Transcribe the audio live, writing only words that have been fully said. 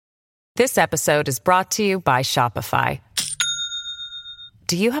This episode is brought to you by Shopify.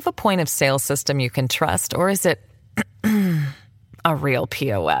 Do you have a point of sale system you can trust, or is it a real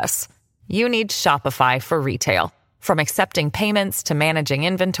POS? You need Shopify for retail. From accepting payments to managing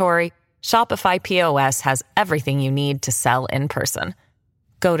inventory, Shopify POS has everything you need to sell in person.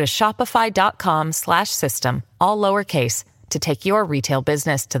 Go to shopify.com/system, all lowercase, to take your retail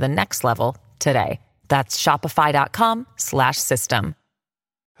business to the next level today. That's shopify.com/system.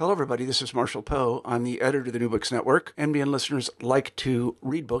 Hello, everybody. This is Marshall Poe. I'm the editor of the New Books Network. NBN listeners like to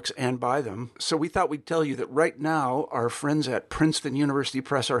read books and buy them. So we thought we'd tell you that right now, our friends at Princeton University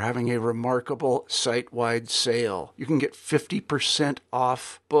Press are having a remarkable site-wide sale. You can get 50%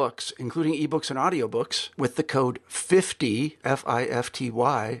 off books, including ebooks and audiobooks, with the code 50,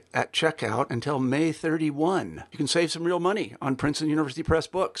 F-I-F-T-Y, at checkout until May 31. You can save some real money on Princeton University Press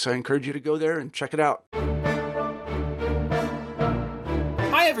books. I encourage you to go there and check it out.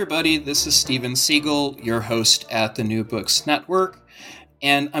 Hi, everybody. This is Steven Siegel, your host at the New Books Network.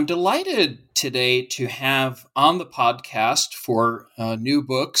 And I'm delighted today to have on the podcast for New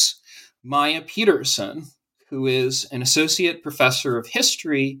Books, Maya Peterson, who is an associate professor of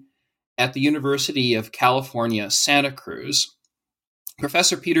history at the University of California, Santa Cruz.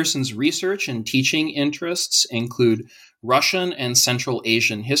 Professor Peterson's research and teaching interests include Russian and Central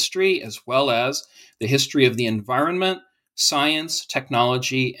Asian history, as well as the history of the environment, science,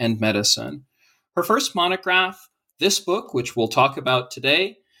 technology, and medicine. Her first monograph, this book, which we'll talk about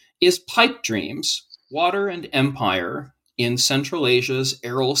today, is Pipe Dreams, Water and Empire in Central Asia's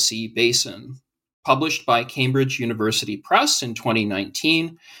Aral Sea Basin, published by Cambridge University Press in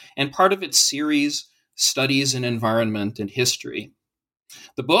 2019, and part of its series, Studies in Environment and History.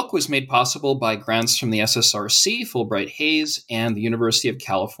 The book was made possible by grants from the SSRC, Fulbright Hays, and the University of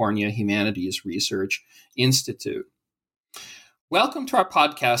California Humanities Research Institute. Welcome to our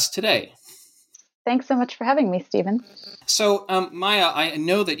podcast today. Thanks so much for having me, Stephen. So, Maya, I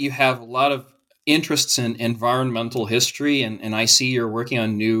know that you have a lot of interests in environmental history, and I see you're working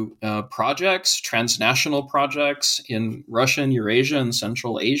on new projects, transnational projects in Russian, Eurasia, and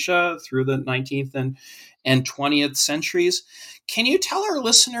Central Asia through the 19th and 20th centuries. Can you tell our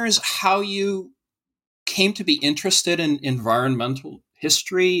listeners how you came to be interested in environmental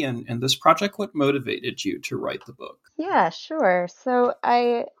history and this project? What motivated you to write the book? Yeah, sure. So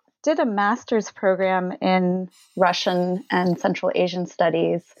I did a master's program in Russian and Central Asian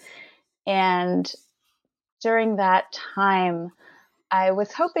studies. And during that time, I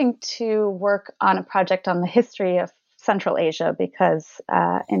was hoping to work on a project on the history of Central Asia because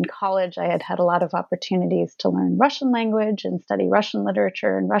in college I had had a lot of opportunities to learn Russian language and study Russian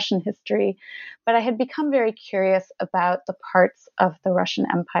literature and Russian history. But I had become very curious about the parts of the Russian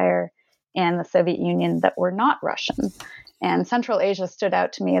Empire and the Soviet Union that were not Russian. And Central Asia stood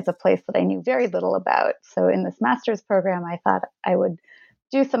out to me as a place that I knew very little about. So in this master's program, I thought I would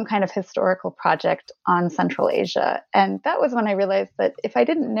do some kind of historical project on Central Asia. And that was when I realized that if I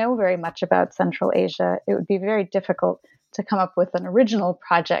didn't know very much about Central Asia, it would be very difficult to come up with an original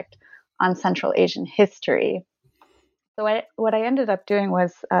project on Central Asian history. So what I ended up doing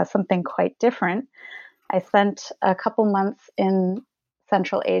was something quite different. I spent a couple months in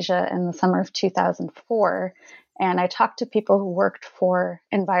Central Asia in the summer of 2004, and I talked to people who worked for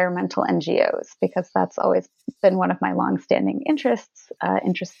environmental NGOs because that's always been one of my longstanding interests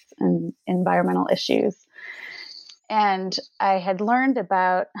in environmental issues. And I had learned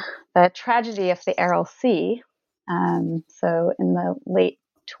about the tragedy of the Aral Sea. So in the late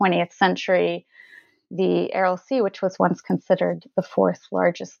 20th century, the Aral Sea, which was once considered the fourth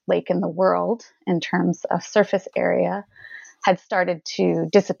largest lake in the world in terms of surface area, had started to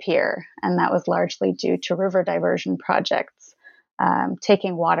disappear. And that was largely due to river diversion projects,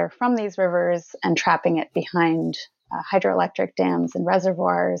 taking water from these rivers and trapping it behind hydroelectric dams and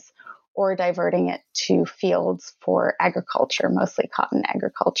reservoirs, or diverting it to fields for agriculture, mostly cotton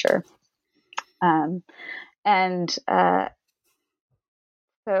agriculture.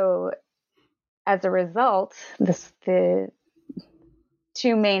 So as a result, the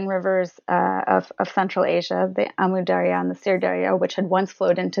two main rivers of Central Asia, the Amu Darya and the Sir Darya, which had once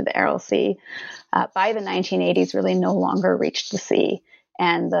flowed into the Aral Sea, by the 1980s really no longer reached the sea.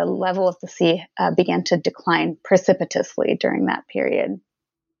 And the level of the sea began to decline precipitously during that period.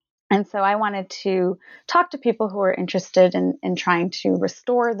 And so I wanted to talk to people who were interested in trying to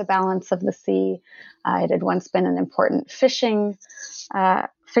restore the balance of the sea. It had once been an important fisheries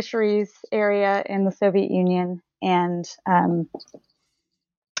area in the Soviet Union. And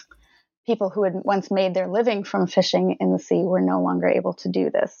people who had once made their living from fishing in the sea were no longer able to do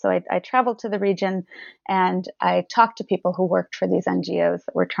this. So I traveled to the region and I talked to people who worked for these NGOs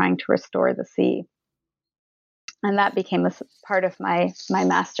that were trying to restore the sea. And that became a part of my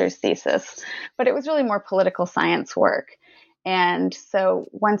master's thesis. But it was really more political science work. And so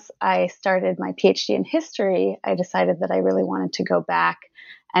once I started my PhD in history, I decided that I really wanted to go back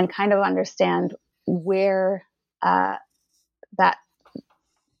and kind of understand where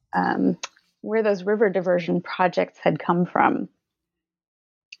where those river diversion projects had come from.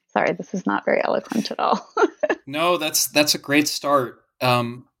 Sorry, this is not very eloquent at all. No, that's a great start.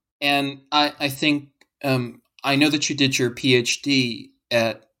 And I think I know that you did your PhD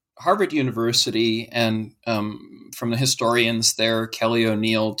at Harvard University, and from the historians there, Kelly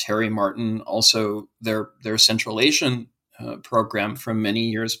O'Neill, Terry Martin, also their Central Asian program from many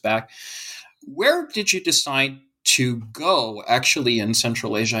years back. Where did you decide to go actually in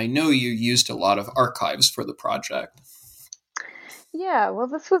Central Asia? I know you used a lot of archives for the project. Yeah, well,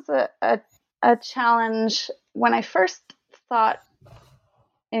 this was a challenge when I first thought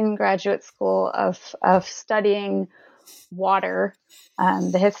in graduate school of studying water,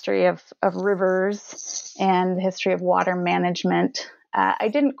 the history of rivers and the history of water management. I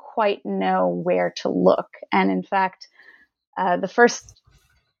didn't quite know where to look. And in fact, the first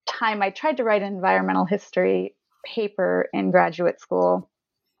time I tried to write an environmental history paper in graduate school,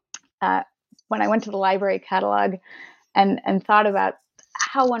 when I went to the library catalog and thought about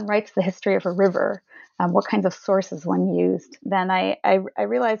how one writes the history of a river, what kinds of sources one used, then I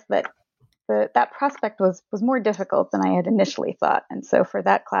realized that that prospect was more difficult than I had initially thought. And so for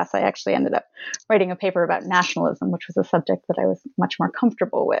that class, I actually ended up writing a paper about nationalism, which was a subject that I was much more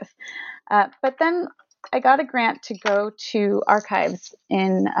comfortable with. But then I got a grant to go to archives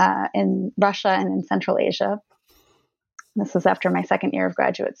in Russia and in Central Asia. This was after my second year of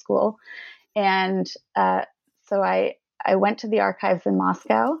graduate school. And so I went to the archives in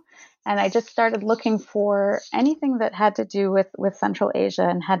Moscow, and I just started looking for anything that had to do with Central Asia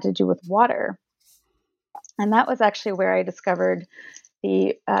and had to do with water. And that was actually where I discovered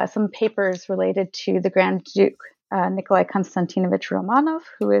some papers related to the Grand Duke Nikolai Konstantinovich Romanov,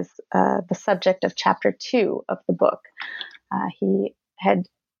 who is the subject of chapter 2 of the book. He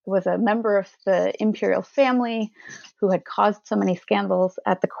was a member of the imperial family who had caused so many scandals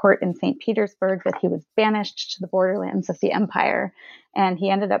at the court in St. Petersburg that he was banished to the borderlands of the empire. And he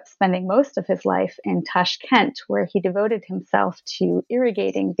ended up spending most of his life in Tashkent, where he devoted himself to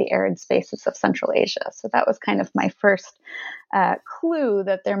irrigating the arid spaces of Central Asia. So that was kind of my first clue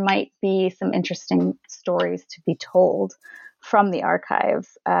that there might be some interesting stories to be told from the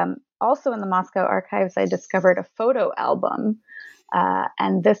archives. Also in the Moscow archives, I discovered a photo album.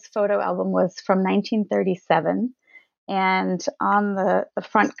 And this photo album was from 1937. And on the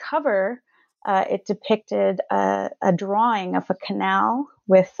front cover, it depicted a drawing of a canal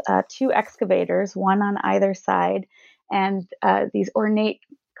with 2 excavators, one on either side, and these ornate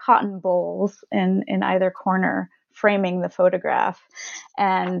cotton bowls in either corner framing the photograph.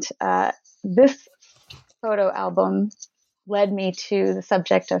 And this photo album led me to the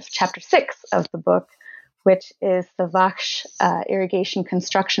subject of chapter 6 of the book, which is the Vakhsh irrigation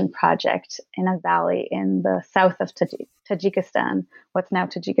construction project in a valley in the south of Tajikistan, what's now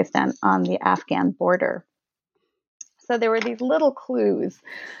Tajikistan, on the Afghan border. So there were these little clues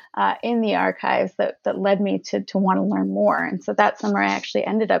in the archives that led me to want to learn more. And so that summer, I actually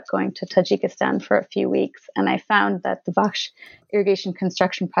ended up going to Tajikistan for a few weeks, and I found that the Vakhsh irrigation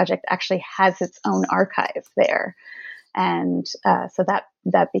construction project actually has its own archive there. And so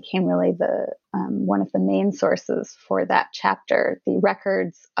that became really the one of the main sources for that chapter, the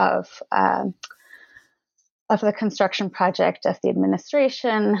records of the construction project, of the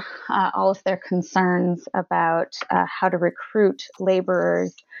administration, all of their concerns about how to recruit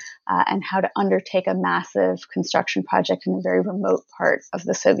laborers and how to undertake a massive construction project in a very remote part of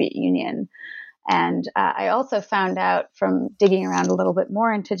the Soviet Union. And I also found out from digging around a little bit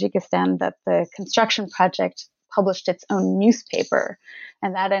more in Tajikistan that the construction project published its own newspaper.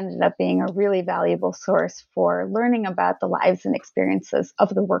 And that ended up being a really valuable source for learning about the lives and experiences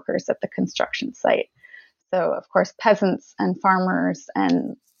of the workers at the construction site. So, of course, peasants and farmers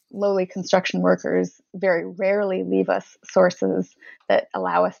and lowly construction workers very rarely leave us sources that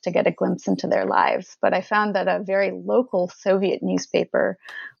allow us to get a glimpse into their lives. But I found that a very local Soviet newspaper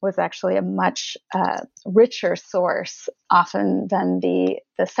was actually a much richer source often than the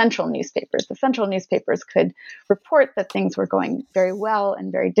central newspapers. The central newspapers could report that things were going very well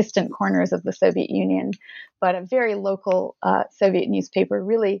in very distant corners of the Soviet Union, but a very local Soviet newspaper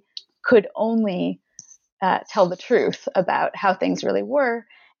really could only tell the truth about how things really were.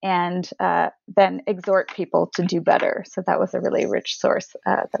 and then exhort people to do better. So that was a really rich source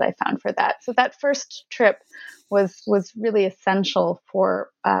that I found for that. So that first trip was really essential for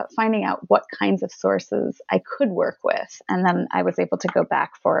finding out what kinds of sources I could work with. And then I was able to go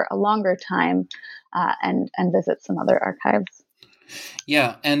back for a longer time and visit some other archives.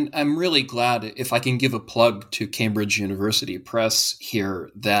 Yeah, and I'm really glad, if I can give a plug to Cambridge University Press here,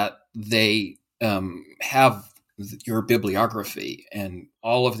 that they have your bibliography and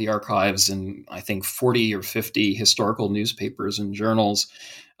all of the archives and I think 40 or 50 historical newspapers and journals.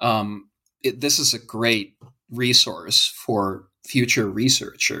 This is a great resource for future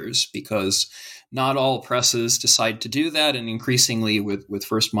researchers, because not all presses decide to do that. And increasingly with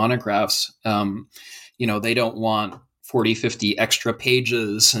first monographs, they don't want 40, 50 extra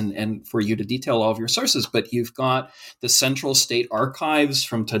pages and for you to detail all of your sources. But you've got the Central State Archives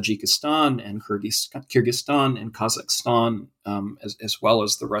from Tajikistan and Kyrgyzstan and Kazakhstan, as well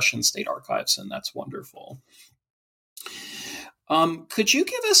as the Russian State Archives, and that's wonderful. Could you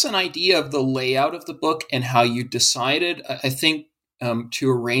give us an idea of the layout of the book and how you decided, I think,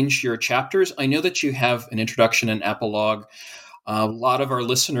 to arrange your chapters? I know that you have an introduction and epilogue. A lot of our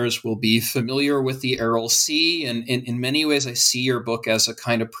listeners will be familiar with the Aral Sea, and in many ways, I see your book as a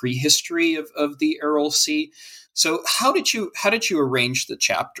kind of prehistory of the Aral Sea. So, how did you arrange the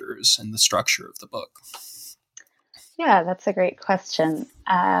chapters and the structure of the book? Yeah, that's a great question.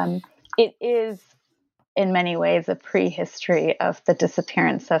 It is, in many ways, a prehistory of the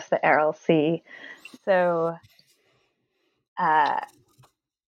disappearance of the Aral Sea. So,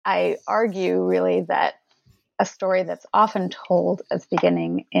 I argue really that a story that's often told as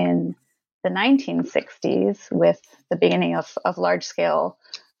beginning in the 1960s with the beginning of large-scale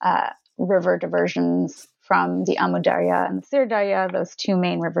river diversions from the Amu Darya and the Syr Darya, those two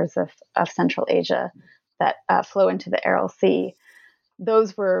main rivers of Central Asia that flow into the Aral Sea.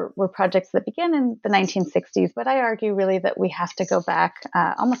 Those were projects that began in the 1960s, but I argue really that we have to go back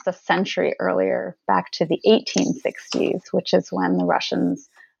almost a century earlier, back to the 1860s, which is when the Russians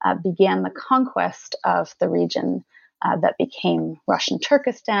began the conquest of the region that became Russian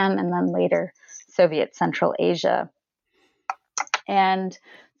Turkestan and then later Soviet Central Asia. And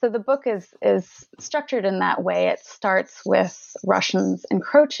so the book is structured in that way. It starts with Russians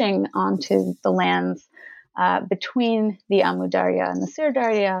encroaching onto the lands between the Amu Darya and the Syr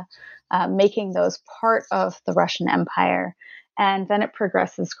Darya, making those part of the Russian Empire. And then it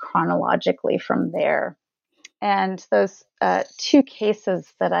progresses chronologically from there. And those two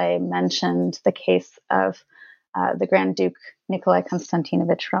cases that I mentioned, the case of the Grand Duke Nikolai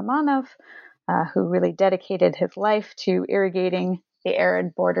Konstantinovich Romanov, who really dedicated his life to irrigating the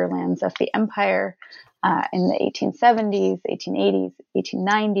arid borderlands of the empire in the 1870s, 1880s,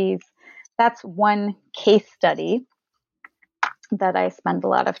 1890s. That's one case study that I spend a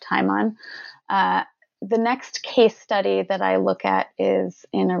lot of time on. The next case study that I look at is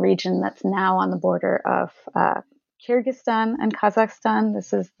in a region that's now on the border of Kyrgyzstan and Kazakhstan.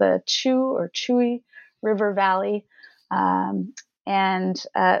 This is the Chu or Chui River Valley. And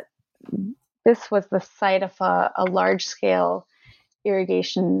this was the site of a large-scale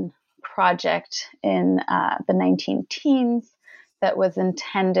irrigation project in the 19-teens that was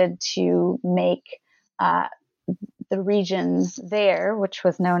intended to make the region there, which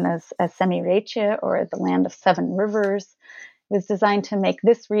was known as Semirechye, or the land of seven rivers, was designed to make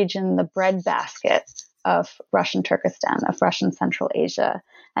this region the breadbasket of Russian Turkestan, of Russian Central Asia.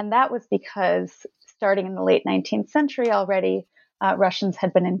 And that was because starting in the late 19th century already, Russians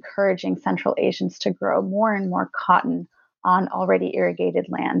had been encouraging Central Asians to grow more and more cotton on already irrigated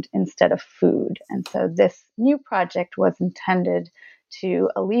land instead of food. And so this new project was intended to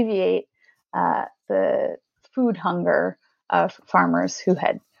alleviate the food hunger of farmers who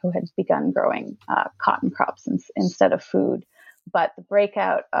had begun growing cotton crops instead of food. But the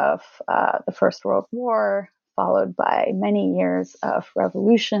breakout of the First World War, followed by many years of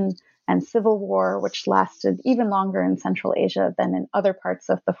revolution and civil war, which lasted even longer in Central Asia than in other parts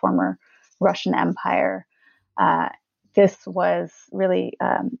of the former Russian Empire, this was really,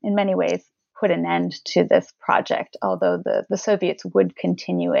 in many ways, put an end to this project, although the Soviets would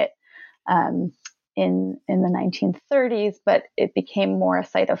continue it in the 1930s, but it became more a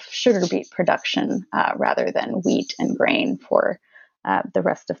site of sugar beet production rather than wheat and grain for the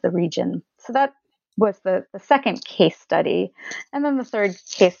rest of the region. So that was the second case study. And then the third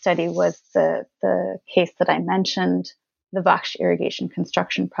case study was the case that I mentioned, the Vakhsh Irrigation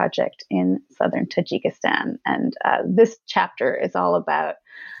Construction Project in southern Tajikistan. And this chapter is all about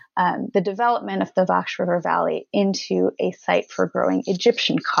the development of the Vakhsh River Valley into a site for growing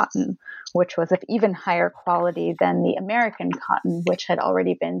Egyptian cotton, which was of even higher quality than the American cotton, which had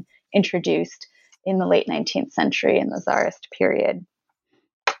already been introduced in the late 19th century in the Tsarist period.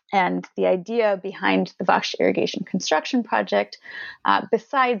 And the idea behind the Vakhsh irrigation construction project,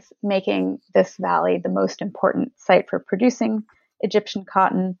 besides making this valley the most important site for producing Egyptian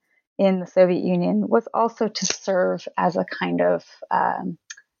cotton in the Soviet Union, was also to serve as a kind of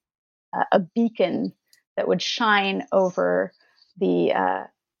a beacon that would shine over the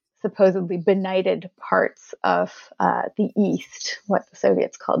supposedly benighted parts of the East, what the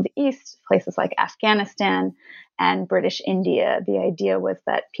Soviets called the East, places like Afghanistan and British India. The idea was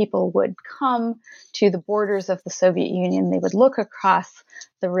that people would come to the borders of the Soviet Union. They would look across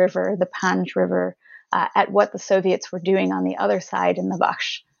the river, the Panj River, at what the Soviets were doing on the other side in the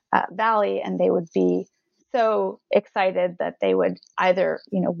Vakhsh Valley, and they would be so excited that they would either,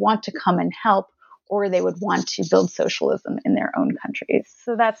 want to come and help, or they would want to build socialism in their own countries.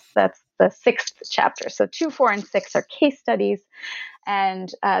 So that's the sixth chapter. So 2, 4, and 6 are case studies. And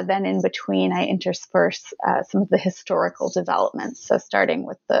then in between, I intersperse some of the historical developments. So starting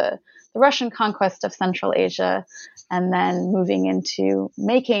with the Russian conquest of Central Asia, and then moving into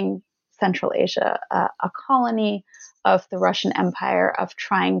making Central Asia a colony of the Russian Empire, of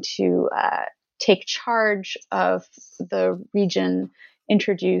trying to take charge of the region,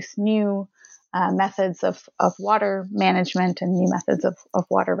 introduce new methods of water management and new methods of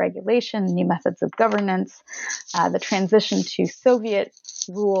water regulation, new methods of governance, the transition to Soviet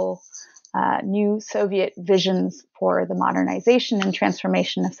rule, new Soviet visions for the modernization and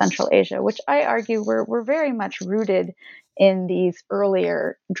transformation of Central Asia, which I argue were very much rooted in these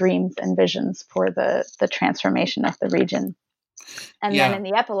earlier dreams and visions for the transformation of the region. And then in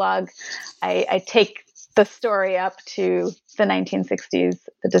the epilogue, I take the story up to the 1960s,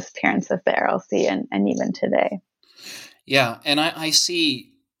 the disappearance of the RLC, and even today. Yeah, and I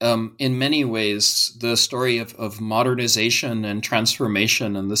see in many ways the story of modernization and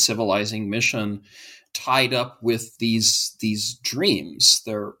transformation and the civilizing mission tied up with these dreams.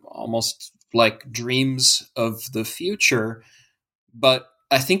 They're almost like dreams of the future. But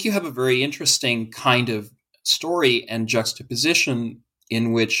I think you have a very interesting kind of story and juxtaposition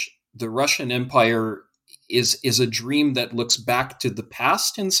in which the Russian Empire is a dream that looks back to the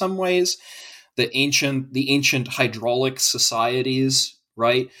past in some ways, the ancient hydraulic societies,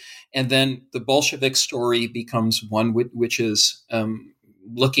 right? And then the Bolshevik story becomes one which is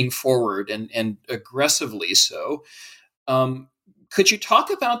looking forward and aggressively so. Could you talk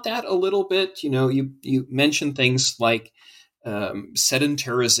about that a little bit? You mentioned things like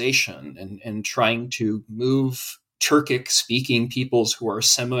sedentarization and trying to move Turkic-speaking peoples who are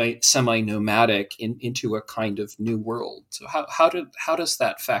semi-nomadic into a kind of new world. So how does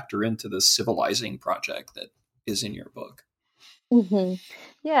that factor into the civilizing project that is in your book? Mm-hmm.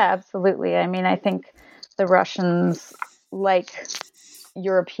 Yeah, absolutely. I mean, I think the Russians, like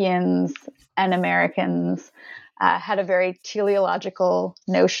Europeans and Americans, had a very teleological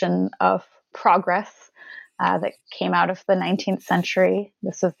notion of progress that came out of the 19th century.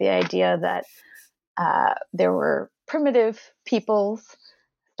 This was the idea that there were primitive peoples,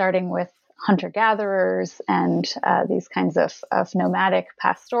 starting with hunter-gatherers and these kinds of nomadic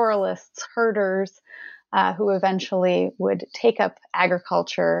pastoralists, herders, who eventually would take up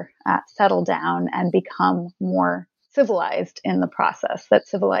agriculture, settle down, and become more civilized in the process. That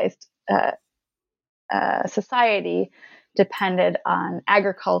civilized society depended on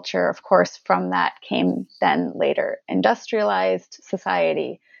agriculture. Of course, from that came then later industrialized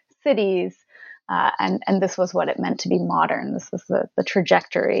society, cities, and this was what it meant to be modern. This was the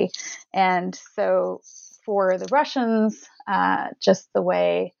trajectory. And so for the Russians, just the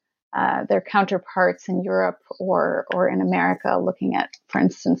way their counterparts in Europe or in America, looking at, for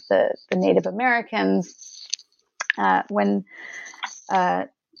instance, the Native Americans, when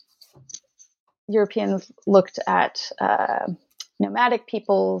Europeans looked at nomadic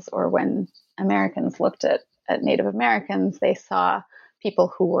peoples, or when Americans looked at Native Americans, they saw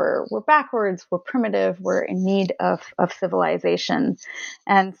people who were backwards, were primitive, were in need of civilization.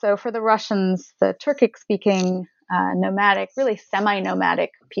 And so for the Russians, the Turkic-speaking, nomadic, really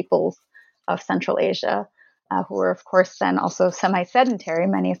semi-nomadic peoples of Central Asia, who were, of course, then also semi-sedentary,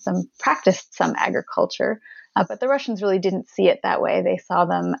 many of them practiced some agriculture, but the Russians really didn't see it that way. They saw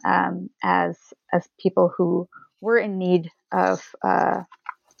them as people who were in need of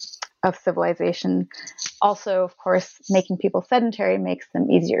civilization. Also, of course, making people sedentary makes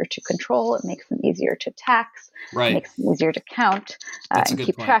them easier to control. It makes them easier to tax. Right. It makes them easier to count and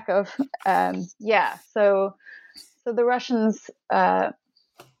keep track of. So the Russians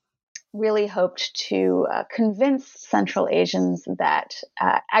really hoped to convince Central Asians that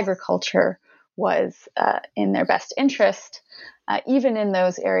agriculture was in their best interest, even in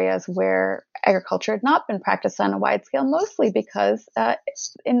those areas where agriculture had not been practiced on a wide scale, mostly because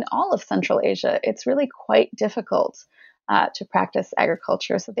in all of Central Asia, it's really quite difficult to practice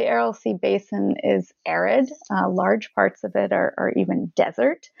agriculture. So the Aral Sea Basin is arid. Large parts of it are even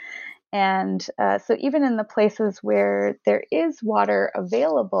desert. And so even in the places where there is water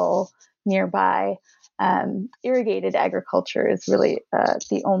available nearby, irrigated agriculture is really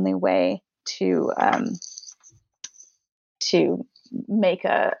the only way to make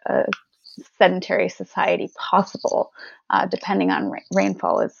a sedentary society possible. Depending on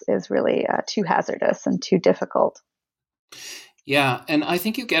rainfall is really too hazardous and too difficult. Yeah, and I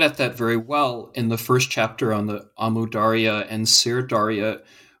think you get at that very well in the first chapter on the Amu Darya and Syr Darya.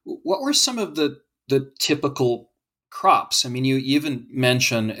 What were some of the typical crops? I mean, you even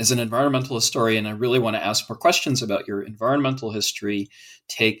mention, as an environmental historian, I really want to ask more questions about your environmental history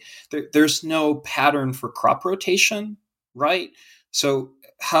take. There's no pattern for crop rotation, right? So,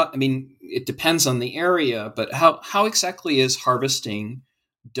 it depends on the area, but how exactly is harvesting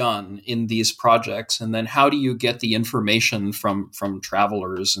done in these projects? And then how do you get the information from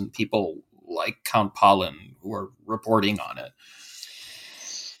travelers and people like Count Palin who are reporting on it?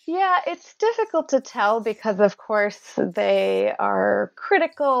 Yeah, it's difficult to tell because, of course, they are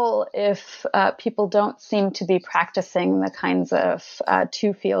critical if people don't seem to be practicing the kinds of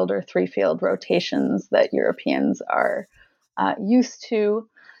 2-field or 3-field rotations that Europeans are used to.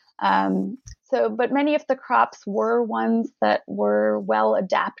 But many of the crops were ones that were well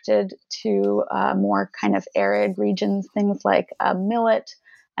adapted to more kind of arid regions, things like millet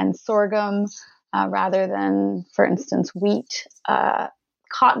and sorghum, rather than, for instance, wheat.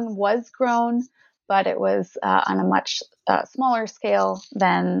 Cotton was grown, but it was on a much smaller scale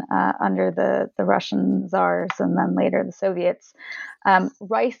than under the Russian czars and then later the Soviets.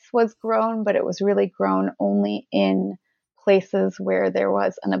 Rice was grown, but it was really grown only in places where there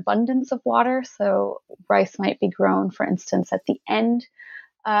was an abundance of water. So rice might be grown, for instance, at the end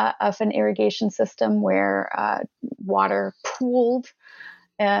of an irrigation system where water pooled,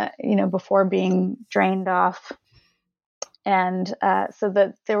 before being drained off. And so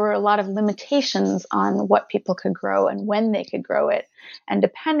that there were a lot of limitations on what people could grow and when they could grow it. And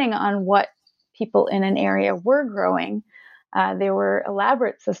depending on what people in an area were growing, there were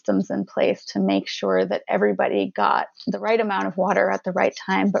elaborate systems in place to make sure that everybody got the right amount of water at the right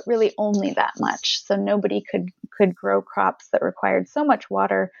time, but really only that much. So nobody could grow crops that required so much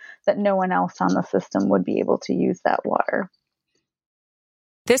water that no one else on the system would be able to use that water.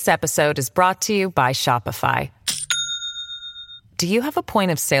 This episode is brought to you by Shopify. Do you have a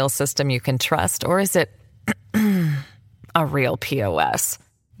point of sale system you can trust, or is it a real POS?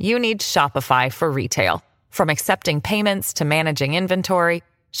 You need Shopify for retail. From accepting payments to managing inventory,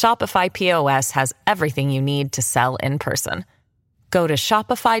 Shopify POS has everything you need to sell in person. Go to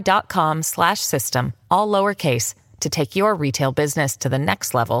shopify.com/system, all lowercase, to take your retail business to the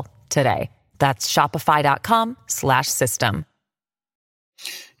next level today. That's shopify.com/system.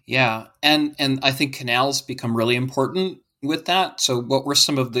 Yeah, and I think canals become really important with that. So what were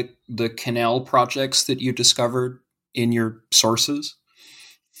some of the canal projects that you discovered in your sources?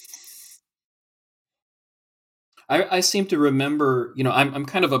 I seem to remember, I'm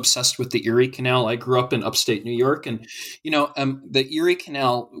kind of obsessed with the Erie Canal. I grew up in upstate New York, and, the Erie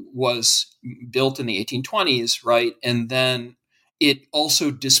Canal was built in the 1820s, right? And then it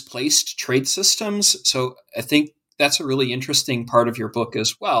also displaced trade systems. So I think that's a really interesting part of your book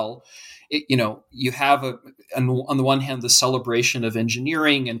as well. You have on the one hand, the celebration of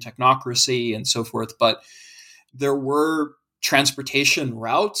engineering and technocracy and so forth, but there were transportation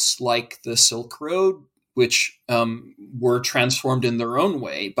routes like the Silk Road, which were transformed in their own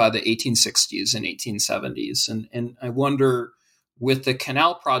way by the 1860s and 1870s. And I wonder, with the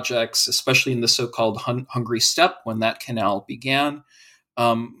canal projects, especially in the so-called Hungry Steppe, when that canal began,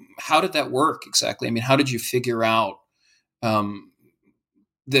 how did that work exactly? I mean, how did you figure out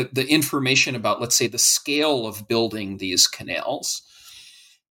the information about, let's say, the scale of building these canals?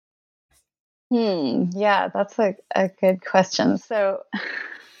 Yeah, that's a good question. So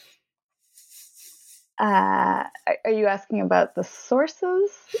are you asking about the sources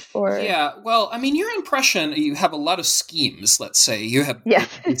or? Yeah, well, I mean, your impression, you have a lot of schemes, let's say. You have, yeah.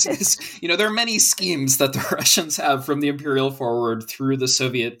 There are many schemes that the Russians have from the imperial forward through the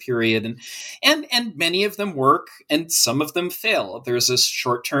Soviet period, and many of them work and some of them fail. There's a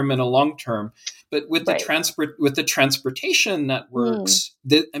short term and a long term. But with the transportation networks,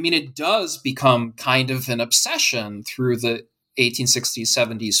 it does become kind of an obsession through the 1860s,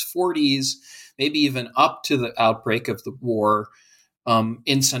 70s, 40s, maybe even up to the outbreak of the war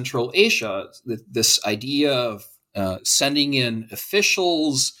in Central Asia. This idea of sending in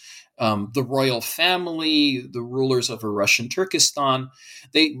officials, the royal family, the rulers over Russian Turkestan,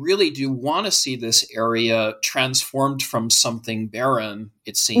 they really do want to see this area transformed from something barren,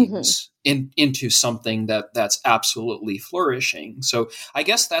 it seems, into something that's absolutely flourishing. So I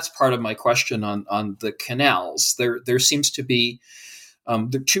guess that's part of my question on the canals. There seems to be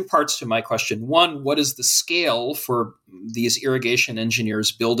there are two parts to my question. One, what is the scale for these irrigation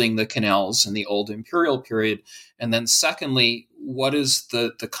engineers building the canals in the old imperial period? And then secondly, what is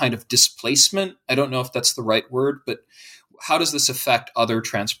the kind of displacement? I don't know if that's the right word, but how does this affect other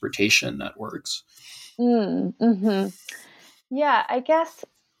transportation networks? Mm-hmm. Yeah, I guess,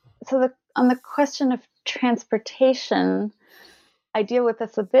 so on the question of transportation, I deal with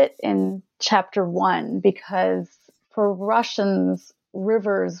this a bit in chapter 1, because for Russians,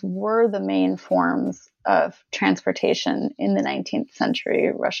 rivers were the main forms of transportation in the 19th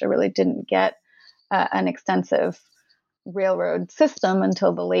century. Russia really didn't get an extensive railroad system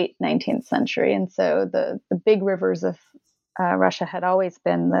until the late 19th century. And so the big rivers of Russia had always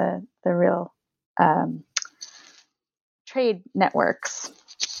been the real trade networks.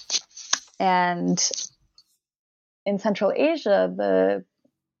 And in Central Asia, the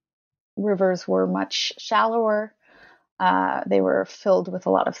rivers were much shallower. They were filled with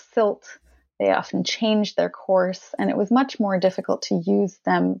a lot of silt. They often changed their course, and it was much more difficult to use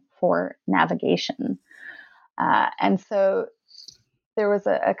them for navigation. And so there was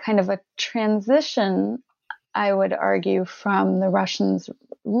a kind of a transition, I would argue, from the Russians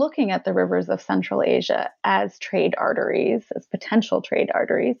looking at the rivers of Central Asia as trade arteries, as potential trade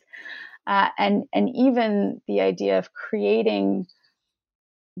arteries, and even the idea of creating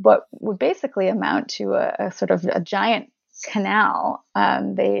what would basically amount to a sort of a giant canal.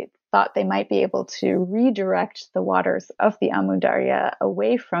 They thought they might be able to redirect the waters of the Amu Darya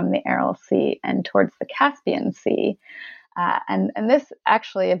away from the Aral Sea and towards the Caspian Sea. And this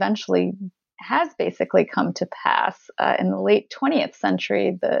actually eventually has basically come to pass. In the late 20th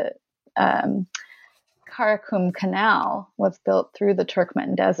century, the Karakum Canal was built through the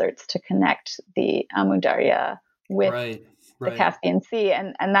Turkmen deserts to connect the Amu Darya with the Caspian Sea.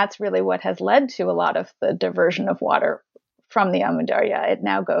 And that's really what has led to a lot of the diversion of water from the Amu Darya. It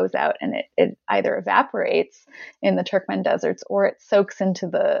now goes out and it either evaporates in the Turkmen deserts or it soaks into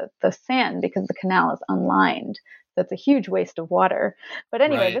the sand because the canal is unlined. So it's a huge waste of water. But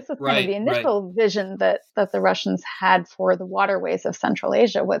anyway, this was kind of the initial vision that the Russians had for the waterways of Central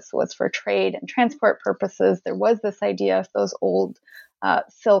Asia was for trade and transport purposes. There was this idea of those old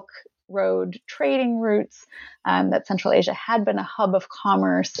Silk Road trading routes, that Central Asia had been a hub of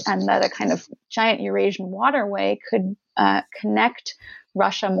commerce, and that a kind of giant Eurasian waterway could connect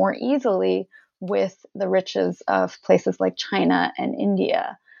Russia more easily with the riches of places like China and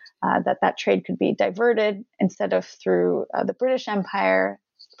India. That trade could be diverted instead of through the British Empire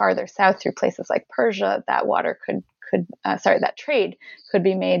farther south through places like Persia. That water that trade could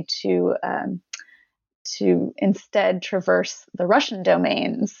be made to instead traverse the Russian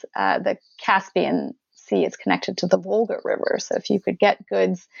domains. The Caspian Sea is connected to the Volga River. So if you could get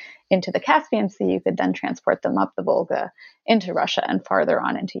goods into the Caspian Sea, you could then transport them up the Volga into Russia and farther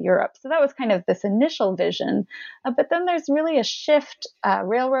on into Europe. So that was kind of this initial vision. But then there's really a shift.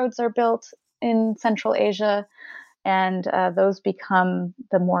 Railroads are built in Central Asia, and those become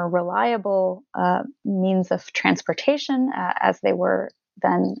the more reliable means of transportation, as they were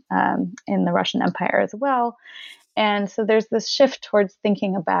then in the Russian Empire as well. And so there's this shift towards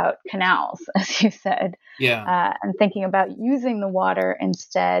thinking about canals, as you said, and thinking about using the water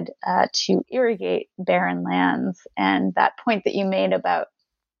instead to irrigate barren lands. And that point that you made about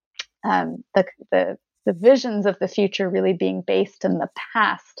the visions of the future really being based in the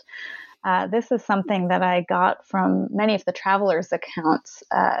past, this is something that I got from many of the travelers' accounts.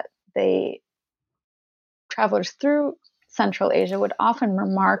 Travelers through Central Asia would often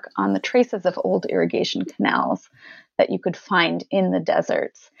remark on the traces of old irrigation canals that you could find in the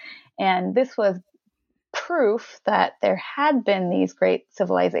deserts. And this was proof that there had been these great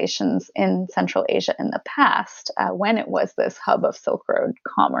civilizations in Central Asia in the past, when it was this hub of Silk Road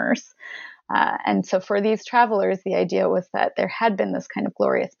commerce. And so for these travelers, the idea was that there had been this kind of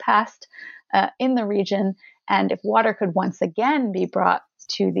glorious past in the region. And if water could once again be brought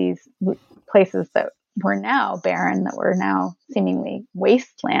to these places that were now barren, that were now seemingly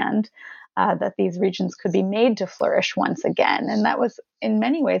wasteland, that these regions could be made to flourish once again. And that was in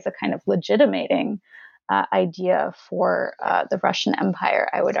many ways a kind of legitimating idea for the Russian Empire,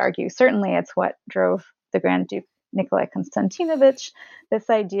 I would argue. Certainly it's what drove the Grand Duke Nikolai Konstantinovich, this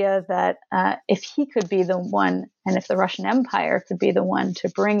idea that if he could be the one, and if the Russian Empire could be the one to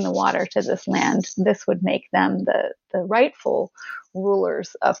bring the water to this land, this would make them the rightful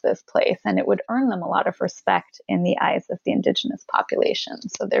rulers of this place, and it would earn them a lot of respect in the eyes of the indigenous population.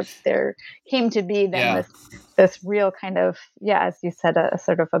 So there came to be then this real kind of, as you said, a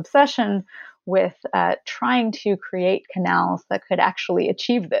sort of obsession with trying to create canals that could actually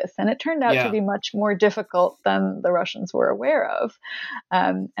achieve this. And it turned out to be much more difficult than the Russians were aware of.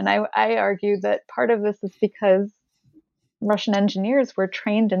 And I argue that part of this is because Russian engineers were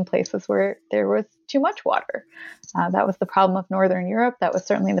trained in places where there was too much water. That was the problem of Northern Europe. That was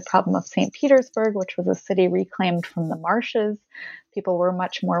certainly the problem of St. Petersburg, which was a city reclaimed from the marshes. People were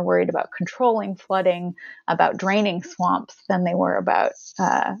much more worried about controlling flooding, about draining swamps, than they were about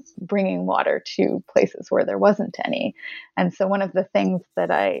bringing water to places where there wasn't any. And so one of the things that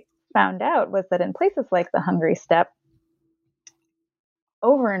I found out was that in places like the Hungry Steppe,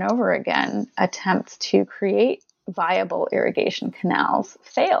 over and over again, attempts to create viable irrigation canals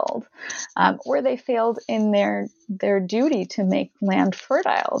failed, or they failed in their duty to make land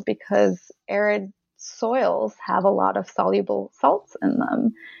fertile, because arid soils have a lot of soluble salts in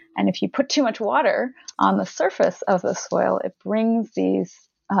them. And if you put too much water on the surface of the soil, it brings these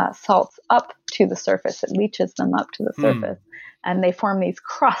salts up to the surface. It leaches them up to the surface. And they form these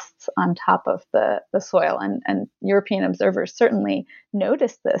crusts on top of the soil. And European observers certainly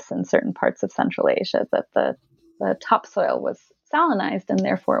noticed this in certain parts of Central Asia, that the topsoil was salinized and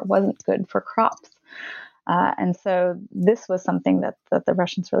therefore it wasn't good for crops. And so this was something that the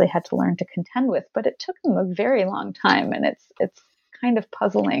Russians really had to learn to contend with, but it took them a very long time. And it's kind of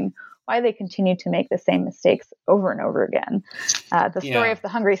puzzling why they continue to make the same mistakes over and over again. The story of the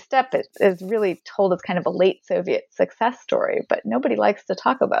Hungry Steppe is really told as kind of a late Soviet success story, but nobody likes to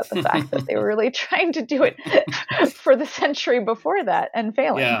talk about the fact that they were really trying to do it for the century before that and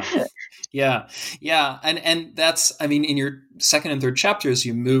failing. Yeah. And that's, I mean, in your second and third chapters,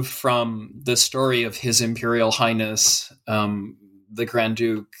 you move from the story of His Imperial Highness, the Grand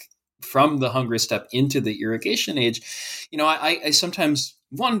Duke, from the Hungry Steppe into the irrigation age. You know, I sometimes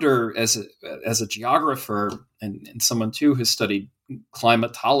wonder, as a geographer and someone too who's studied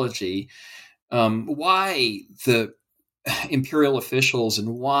climatology, why the imperial officials and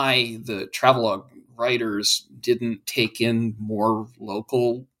why the travelogue writers didn't take in more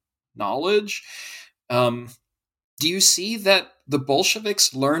local knowledge. Do you see that the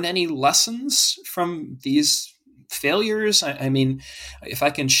Bolsheviks learn any lessons from these failures? I mean, if I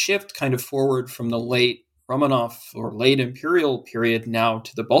can shift kind of forward from the late Romanov or late imperial period now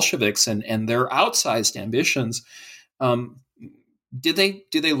to the Bolsheviks and their outsized ambitions, did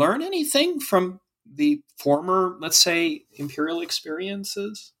they learn anything from the former, let's say, imperial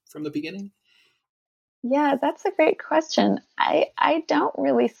experiences from the beginning? Yeah, that's a great question. I don't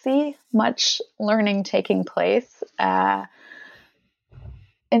really see much learning taking place.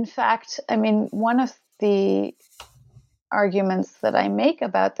 In fact, I mean, one of the arguments that I make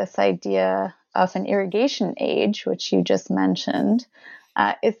about this idea of an irrigation age, which you just mentioned,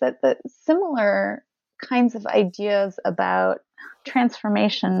 is that the similar kinds of ideas about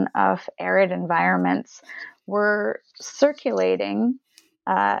transformation of arid environments were circulating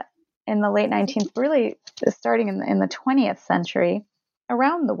in the late 19th, really starting in the 20th century,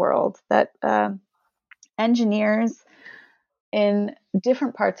 around the world, that engineers in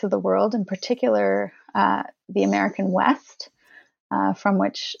different parts of the world, in particular the American West, from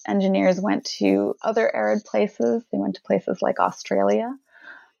which engineers went to other arid places. They went to places like Australia,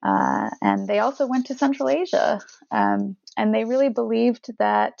 and they also went to Central Asia. And they really believed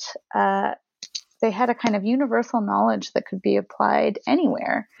that they had a kind of universal knowledge that could be applied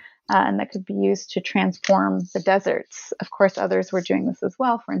anywhere, and that could be used to transform the deserts. Of course, others were doing this as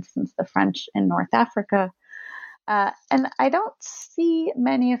well, for instance, the French in North Africa. And I don't see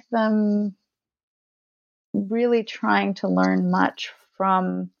many of them really trying to learn much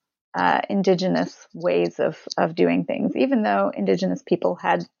from indigenous ways of doing things, even though indigenous people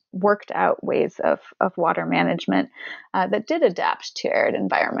had worked out ways of water management that did adapt to arid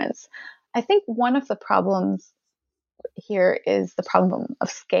environments. I think one of the problems here is the problem of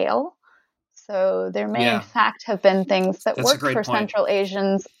scale. So there may in fact have been things that worked for Central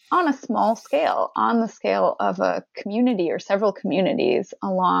Asians on a small scale, on the scale of a community or several communities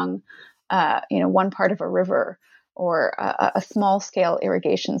along one part of a river or a small scale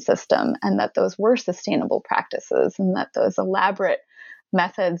irrigation system, and that those were sustainable practices, and that those elaborate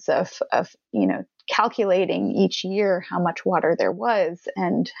methods of calculating each year how much water there was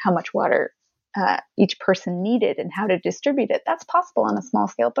and how much water each person needed and how to distribute it. That's possible on a small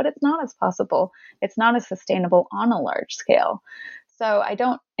scale, but it's not as possible. It's not as sustainable on a large scale. So I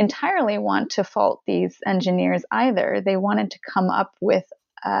don't entirely want to fault these engineers either. They wanted to come up with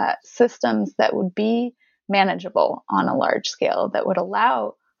systems that would be manageable on a large scale, that would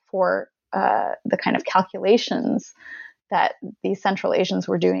allow for the kind of calculations that these Central Asians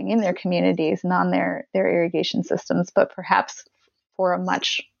were doing in their communities and on their irrigation systems, but perhaps for a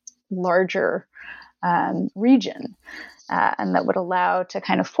much larger region, and that would allow to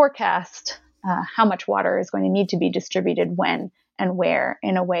kind of forecast how much water is going to need to be distributed when and where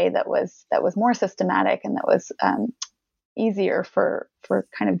in a way that was more systematic and that was easier for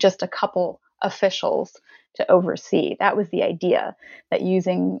kind of just a couple officials to oversee. That was the idea, that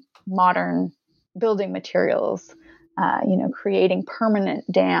using modern building materials, creating permanent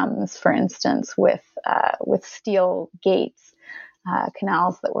dams, for instance, with steel gates,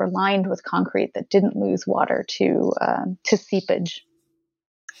 canals that were lined with concrete that didn't lose water to seepage.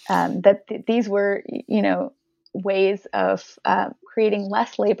 These were, ways of creating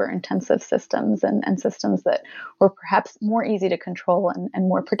less labor-intensive systems and systems that were perhaps more easy to control and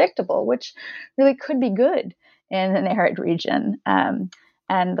more predictable, which really could be good in an arid region.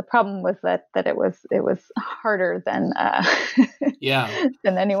 And the problem was that it was harder than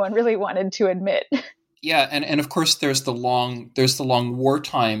than anyone really wanted to admit. Yeah, and of course there's the long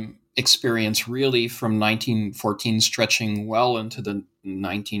wartime experience, really from 1914 stretching well into the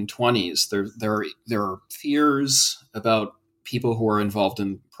 1920s. There are fears about people who are involved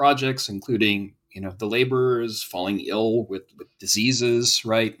in projects, including the laborers falling ill with diseases,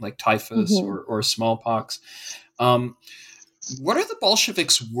 right, like typhus or smallpox. What are the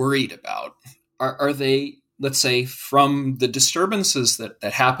Bolsheviks worried about? Are they, let's say, from the disturbances that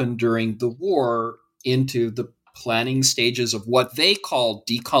happened during the war into the planning stages of what they call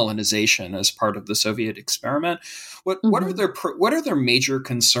decolonization as part of the Soviet experiment? What are their major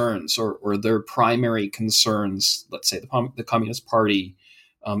concerns or their primary concerns? Let's say the Communist Party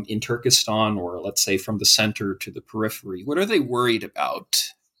in Turkestan, or let's say from the center to the periphery. What are they worried about?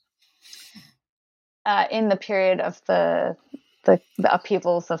 In the period of the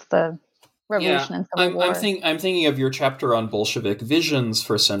upheavals of the revolution and civil war. I'm thinking of your chapter on Bolshevik visions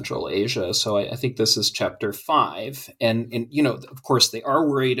for Central Asia. So I think this is chapter 5. And of course, they are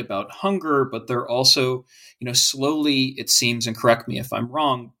worried about hunger, but they're also, slowly, it seems, and correct me if I'm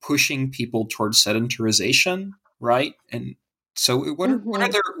wrong, pushing people towards sedentarization, right? And so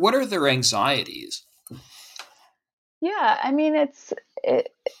what are their anxieties? Yeah, I mean,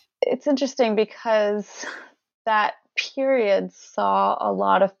 it's interesting because that period saw a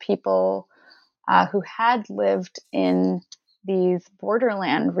lot of people who had lived in these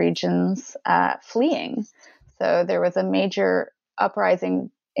borderland regions fleeing. So there was a major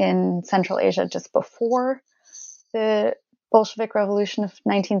uprising in Central Asia just before the Bolshevik Revolution of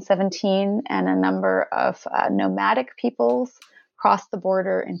 1917, and a number of nomadic peoples crossed the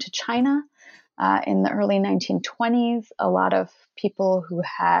border into China. In the early 1920s, a lot of people who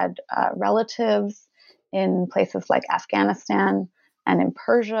had relatives in places like Afghanistan and in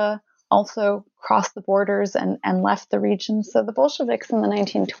Persia also crossed the borders and left the region. So the Bolsheviks in the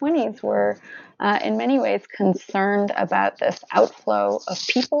 1920s were in many ways concerned about this outflow of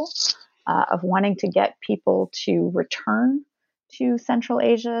people, of wanting to get people to return to Central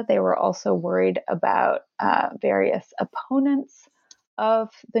Asia. They were also worried about various opponents of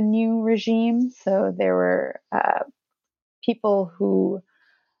the new regime. So there were people who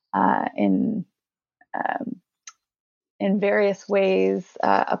in various ways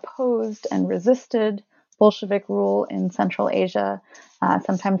opposed and resisted Bolshevik rule in Central Asia.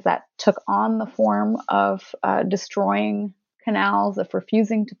 Sometimes that took on the form of destroying canals, of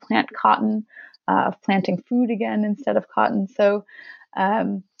refusing to plant cotton, of planting food again instead of cotton. So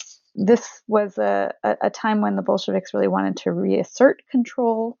this was a time when the Bolsheviks really wanted to reassert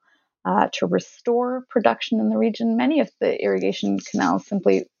control, to restore production in the region. Many of the irrigation canals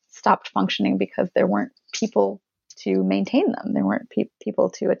simply stopped functioning because there weren't people to maintain them. There weren't people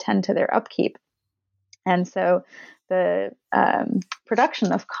to attend to their upkeep. And so the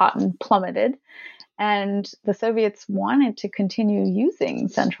production of cotton plummeted, and the Soviets wanted to continue using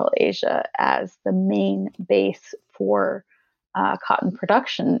Central Asia as the main base for cotton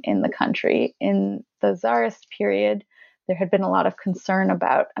production in the country. In the Tsarist period, there had been a lot of concern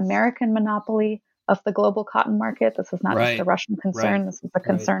about American monopoly of the global cotton market. This was not just a Russian concern. This was a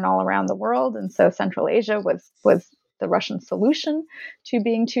concern all around the world. And so Central Asia was the Russian solution to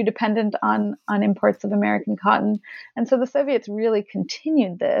being too dependent on imports of American cotton. And so the Soviets really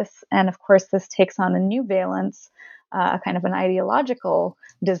continued this. And of course, this takes on a new valence kind of an ideological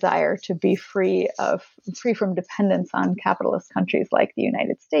desire to be free from dependence on capitalist countries like the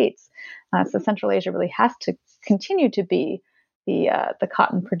United States. So Central Asia really has to continue to be the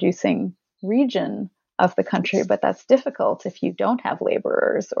cotton producing region of the country, but that's difficult if you don't have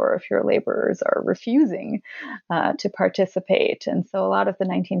laborers or if your laborers are refusing to participate. And so a lot of the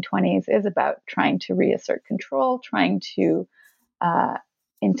 1920s is about trying to reassert control, trying to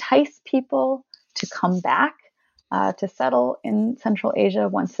entice people to come back to settle in Central Asia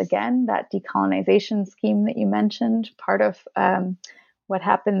once again. That decolonization scheme that you mentioned, part of what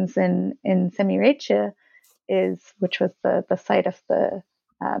happens in Semirache which was the site of the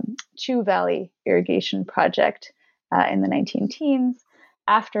Chu Valley irrigation project in the 19-teens.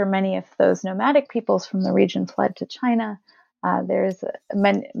 After many of those nomadic peoples from the region fled to China, there's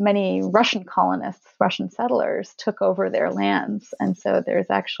many Russian colonists, Russian settlers took over their lands. And so there's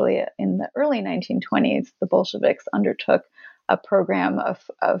actually, in the early 1920s, the Bolsheviks undertook a program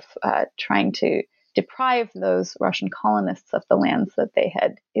of trying to deprive those Russian colonists of the lands that they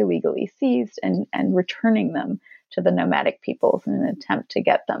had illegally seized and returning them to the nomadic peoples in an attempt to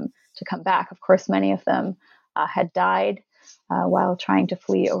get them to come back. Of course, many of them had died while trying to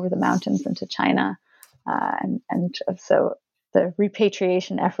flee over the mountains into China. And so the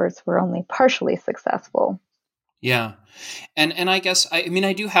repatriation efforts were only partially successful. Yeah. And I guess, I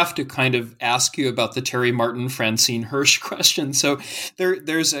do have to kind of ask you about the Terry Martin, Francine Hirsch question. So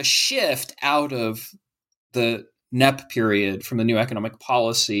there's a shift out of the NEP period from the new economic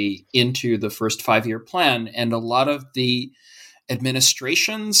policy into the first 5-year plan. And a lot of the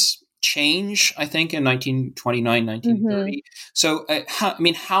administrations change, I think, in 1929, 1930. Mm-hmm. So,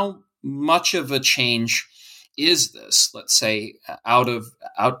 how much of a change is this, let's say, out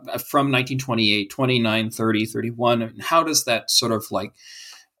from 1928, 29, 30, 31? And how does that sort of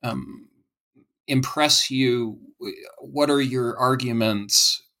impress you? What are your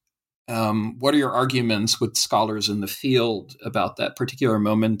arguments? What are your arguments with scholars in the field about that particular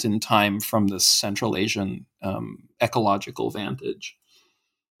moment in time from the Central Asian ecological vantage?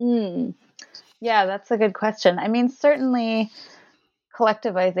 Yeah, that's a good question. Certainly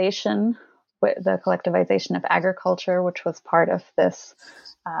collectivization, the collectivization of agriculture, which was part of this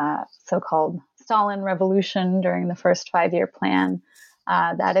so-called Stalin revolution during the first 5-year plan,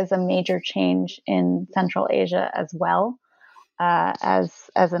 that is a major change in Central Asia as well. As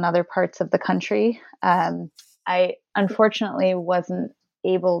in other parts of the country. I unfortunately wasn't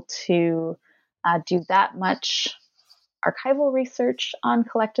able to do that much archival research on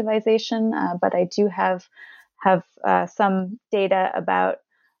collectivization, but I do have some data about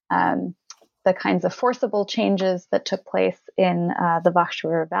the kinds of forcible changes that took place in the Vakhsh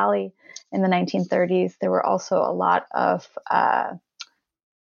River Valley in the 1930s. There were also a lot of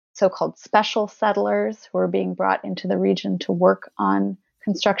so-called special settlers who were being brought into the region to work on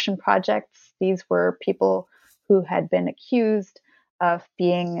construction projects. These were people who had been accused of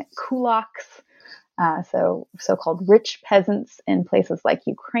being kulaks, so-called rich peasants in places like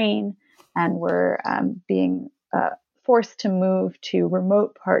Ukraine, and were being forced to move to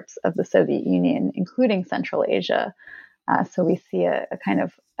remote parts of the Soviet Union, including Central Asia. So we see a kind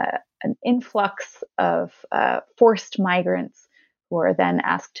of an influx of forced migrants who are then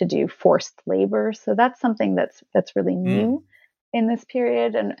asked to do forced labor. So that's something that's really new in this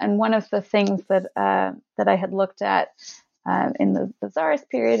period. And one of the things that I had looked at in the Tsarist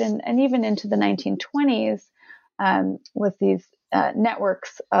period and even into the 1920s was these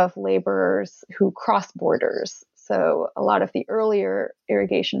networks of laborers who cross borders. So a lot of the earlier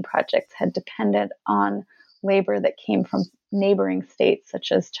irrigation projects had depended on labor that came from neighboring states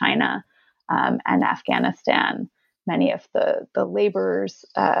such as China and Afghanistan. Many of the laborers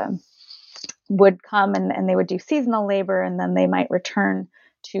would come and they would do seasonal labor, and then they might return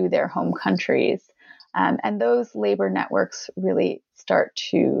to their home countries. And those labor networks really start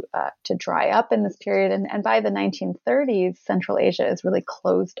to dry up in this period. And by the 1930s, Central Asia is really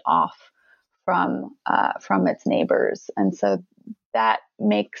closed off from its neighbors. And so that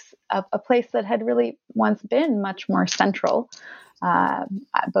makes a place that had really once been much more central,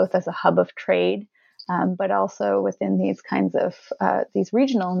 both as a hub of trade, but also within these kinds of these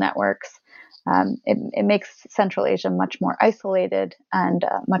regional networks. It makes Central Asia much more isolated and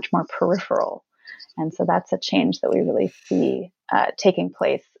much more peripheral. And so that's a change that we really see taking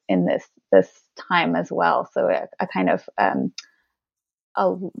place in this time as well. So a kind of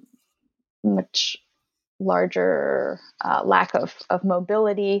a much larger lack of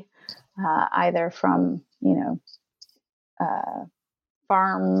mobility, either from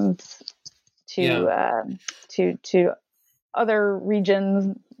farms to other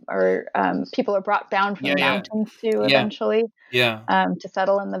regions or people are brought down from the mountains too eventually to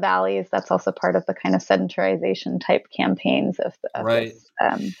settle in the valleys. That's also part of the kind of sedentarization type campaigns of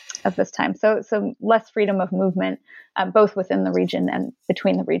this time. So less freedom of movement, both within the region and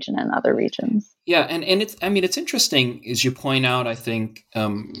between the region and other regions. Yeah, and it's interesting, as you point out, I think,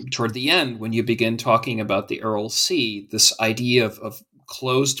 toward the end, when you begin talking about the Aral Sea, this idea of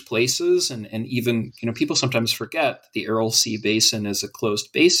closed places, and even, people sometimes forget the Aral Sea Basin is a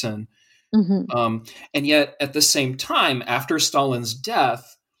closed basin. Mm-hmm. And yet, at the same time, after Stalin's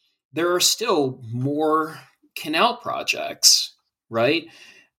death, there are still more canal projects, right?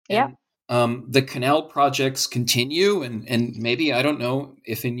 Yeah. The canal projects continue, and maybe, I don't know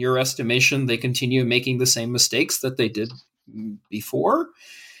if in your estimation they continue making the same mistakes that they did before.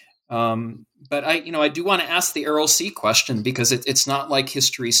 But I do want to ask the Aral Sea question, because it's not like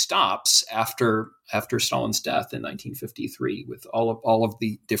history stops after Stalin's death in 1953 with all of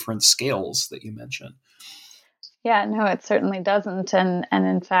the different scales that you mentioned. Yeah, no, it certainly doesn't, and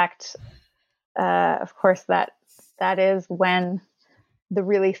in fact, of course, that is when the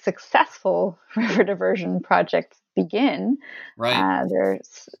really successful river diversion projects begin. Right.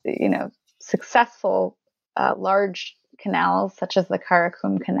 There's, successful large canals such as the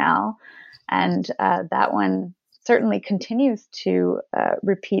Karakum Canal, and that one certainly continues to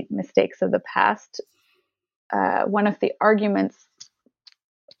repeat mistakes of the past. One of the arguments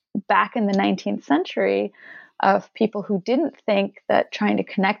back in the 19th century of people who didn't think that trying to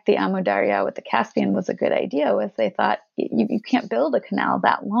connect the Amu Darya with the Caspian was a good idea was they thought you can't build a canal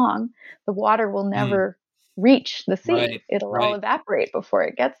that long. The water will never reach the sea. Right. It'll all evaporate before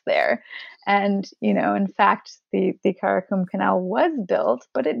it gets there. And, in fact, the Karakum Canal was built,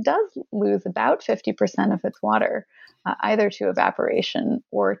 but it does lose about 50% of its water, either to evaporation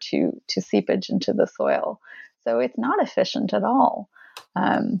or to seepage into the soil. So it's not efficient at all.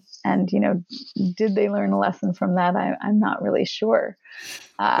 And, did they learn a lesson from that? I'm not really sure.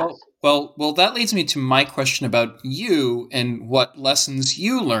 Well, that leads me to my question about you and what lessons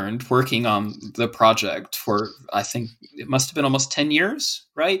you learned working on the project for, I think it must have been almost 10 years,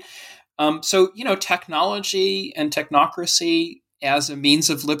 right? So, technology and technocracy as a means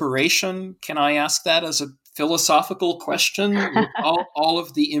of liberation, can I ask that as a philosophical question? With all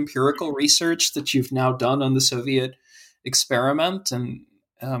of the empirical research that you've now done on the Soviet experiment, and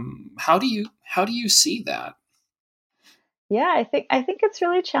how do you see that? Yeah, I think it's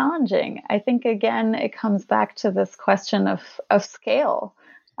really challenging. I think, again, it comes back to this question of scale.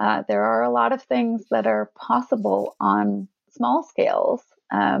 There are a lot of things that are possible on small scales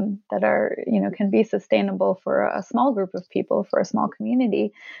that are, can be sustainable for a small group of people, for a small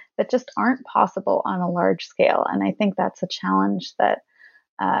community, that just aren't possible on a large scale. And I think that's a challenge that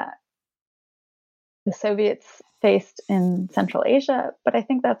the Soviets faced in Central Asia, but I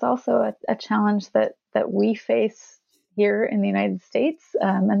think that's also a challenge that we face here in the United States,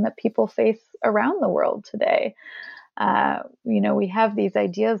 and that people face around the world today. We have these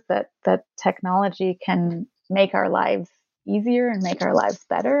ideas that technology can make our lives easier and make our lives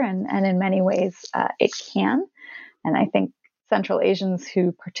better, and in many ways it can. And I think Central Asians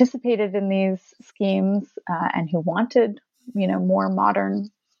who participated in these schemes and who wanted, more modern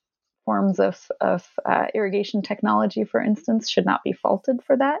forms of irrigation technology, for instance, should not be faulted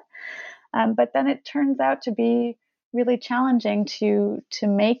for that. But then it turns out to be really challenging to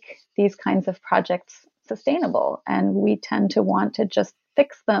make these kinds of projects sustainable, and we tend to want to just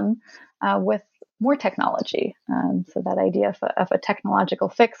fix them with more technology. So that idea of a technological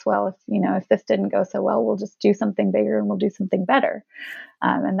fix, well, if this didn't go so well, we'll just do something bigger and we'll do something better,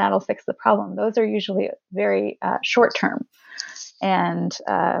 and that'll fix the problem. Those are usually very short term, and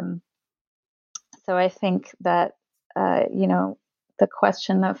so I think that the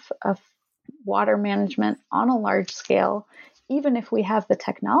question of water management on a large scale, even if we have the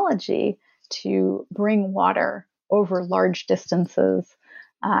technology to bring water over large distances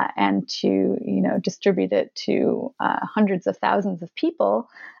and to distribute it to hundreds of thousands of people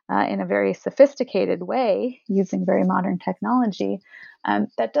in a very sophisticated way using very modern technology,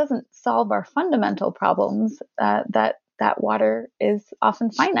 that doesn't solve our fundamental problems that water is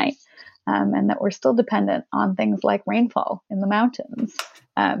often finite. And that we're still dependent on things like rainfall in the mountains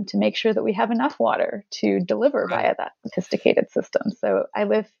to make sure that we have enough water to deliver via that sophisticated system. So I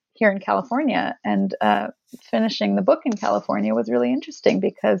live here in California, and finishing the book in California was really interesting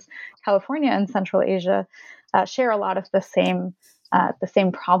because California and Central Asia share a lot of the same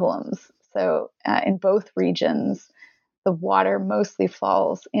problems. So in both regions, the water mostly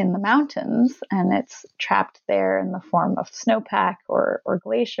falls in the mountains, and it's trapped there in the form of snowpack or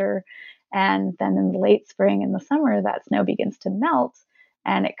glacier. And then in the late spring and the summer, that snow begins to melt,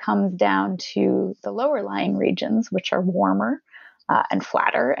 And it comes down to the lower lying regions, which are warmer and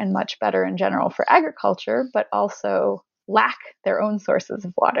flatter and much better in general for agriculture, but also lack their own sources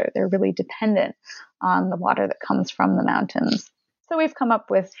of water. They're really dependent on the water that comes from the mountains. So we've come up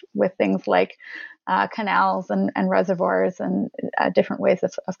with things like canals and reservoirs and different ways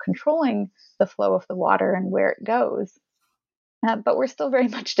of controlling the flow of the water and where it goes. But we're still very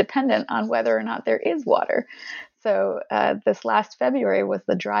much dependent on whether or not there is water. So this last February was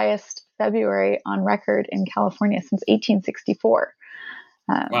the driest February on record in California since 1864.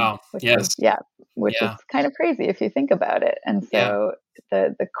 Wow. Which Yes. is, which is kind of crazy if you think about it. And so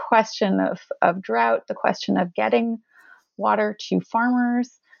the question of drought, the question of getting water to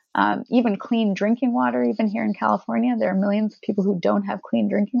farmers, even clean drinking water, even here in California, there are millions of people who don't have clean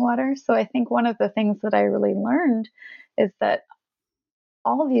drinking water. So I think one of the things that I really learned is that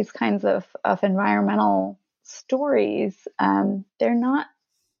all of these kinds of environmental stories, they're not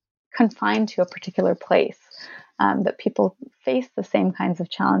confined to a particular place, that people face the same kinds of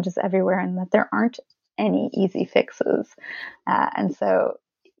challenges everywhere and that there aren't any easy fixes. And so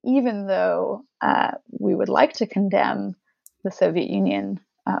even though we would like to condemn the Soviet Union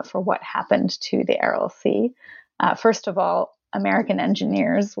for what happened to the Aral Sea, first of all, American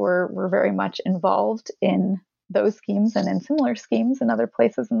engineers were very much involved in those schemes and in similar schemes in other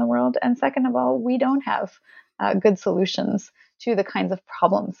places in the world. And second of all, we don't have good solutions to the kinds of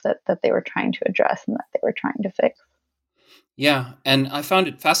problems that they were trying to address and that they were trying to fix. Yeah, and I found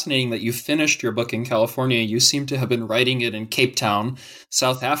it fascinating that you finished your book in California. You seem to have been writing it in Cape Town,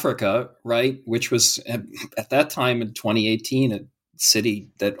 South Africa, right? Which was at that time in 2018, a city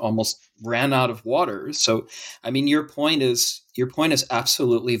that almost ran out of water. So, I mean, your point is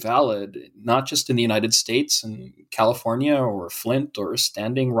absolutely valid, not just in the United States and California or Flint or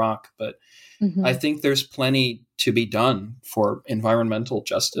Standing Rock, but I think there's plenty to be done for environmental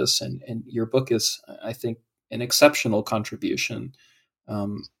justice. And your book is, I think, an exceptional contribution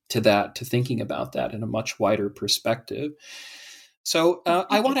to that, to thinking about that in a much wider perspective. So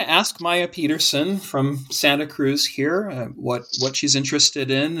I want to ask Maya Peterson from Santa Cruz here what she's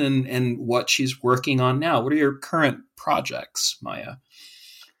interested in and what she's working on now. What are your current projects, Maya?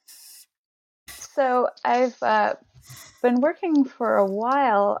 So I've been working for a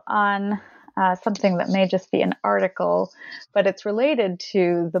while on something that may just be an article, but it's related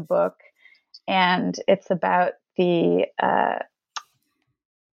to the book, and it's about the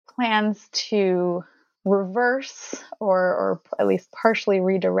plans to reverse or at least partially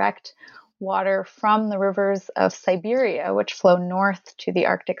redirect water from the rivers of Siberia, which flow north to the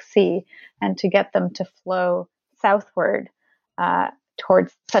Arctic Sea, and to get them to flow southward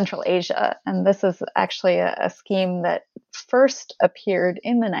towards Central Asia. And this is actually a scheme that first appeared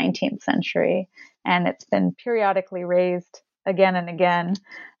in the 19th century, and it's been periodically raised again and again,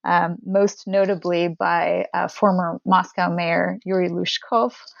 most notably by former Moscow mayor Yuri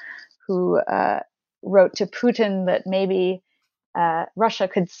Lushkov, who wrote to Putin that maybe Russia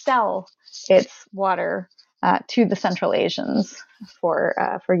could sell its water to the Central Asians for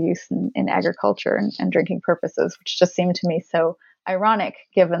use in agriculture and drinking purposes, which just seemed to me so ironic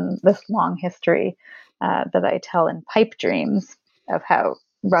given this long history that I tell in Pipe Dreams of how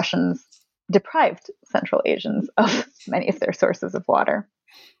Russians deprived Central Asians of many of their sources of water.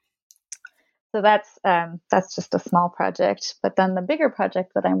 So that's just a small project. But then the bigger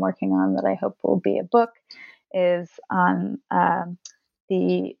project that I'm working on that I hope will be a book is on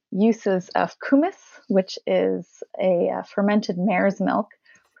the uses of kumis, which is a fermented mare's milk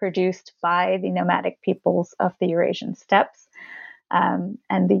produced by the nomadic peoples of the Eurasian steppes, and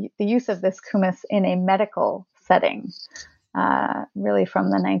the use of this kumis in a medical setting, really from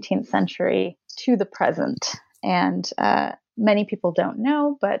the 19th century to the present. And many people don't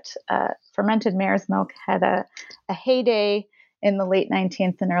know, but fermented mare's milk had a heyday in the late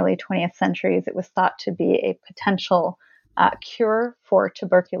 19th and early 20th centuries. It was thought to be a potential cure for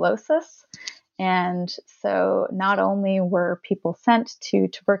tuberculosis. And so not only were people sent to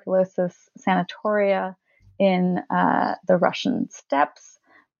tuberculosis sanatoria in the Russian steppes,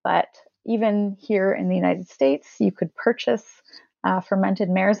 but even here in the United States, you could purchase fermented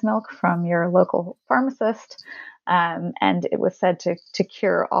mare's milk from your local pharmacist, and it was said to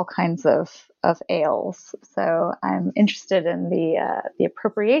cure all kinds of ails. So I'm interested in the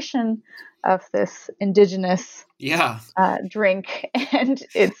appropriation of this indigenous drink and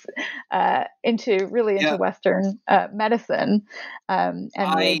it's into Western medicine, and the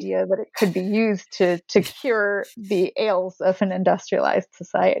idea that it could be used to cure the ails of an industrialized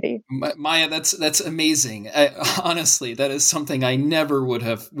society. Maya, that's amazing. Honestly, that is something I never would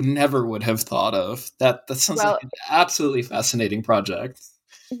have thought of. That sounds like an absolutely fascinating project.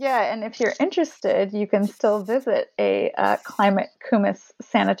 Yeah, and if you're interested, you can still visit a climate kumis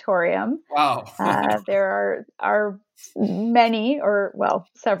sanatorium. Wow. There are many, or well,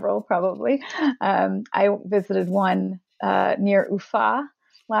 several probably. I visited one near Ufa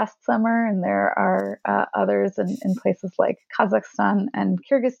last summer, and there are others in places like Kazakhstan and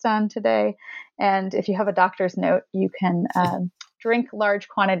Kyrgyzstan today. And if you have a doctor's note, you can drink large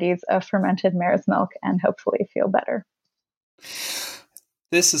quantities of fermented mare's milk and hopefully feel better.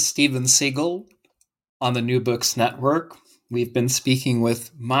 This is Steven Siegel on the New Books Network. We've been speaking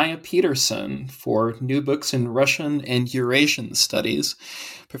with Maya Peterson for New Books in Russian and Eurasian Studies.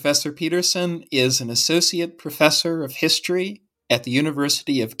 Professor Peterson is an associate professor of history at the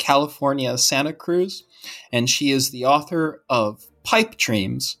University of California, Santa Cruz, and she is the author of Pipe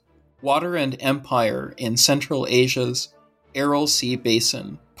Dreams, Water and Empire in Central Asia's Aral Sea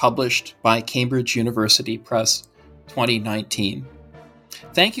Basin, published by Cambridge University Press, 2019.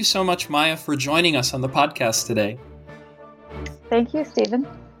 Thank you so much, Maya, for joining us on the podcast today. Thank you, Stephen.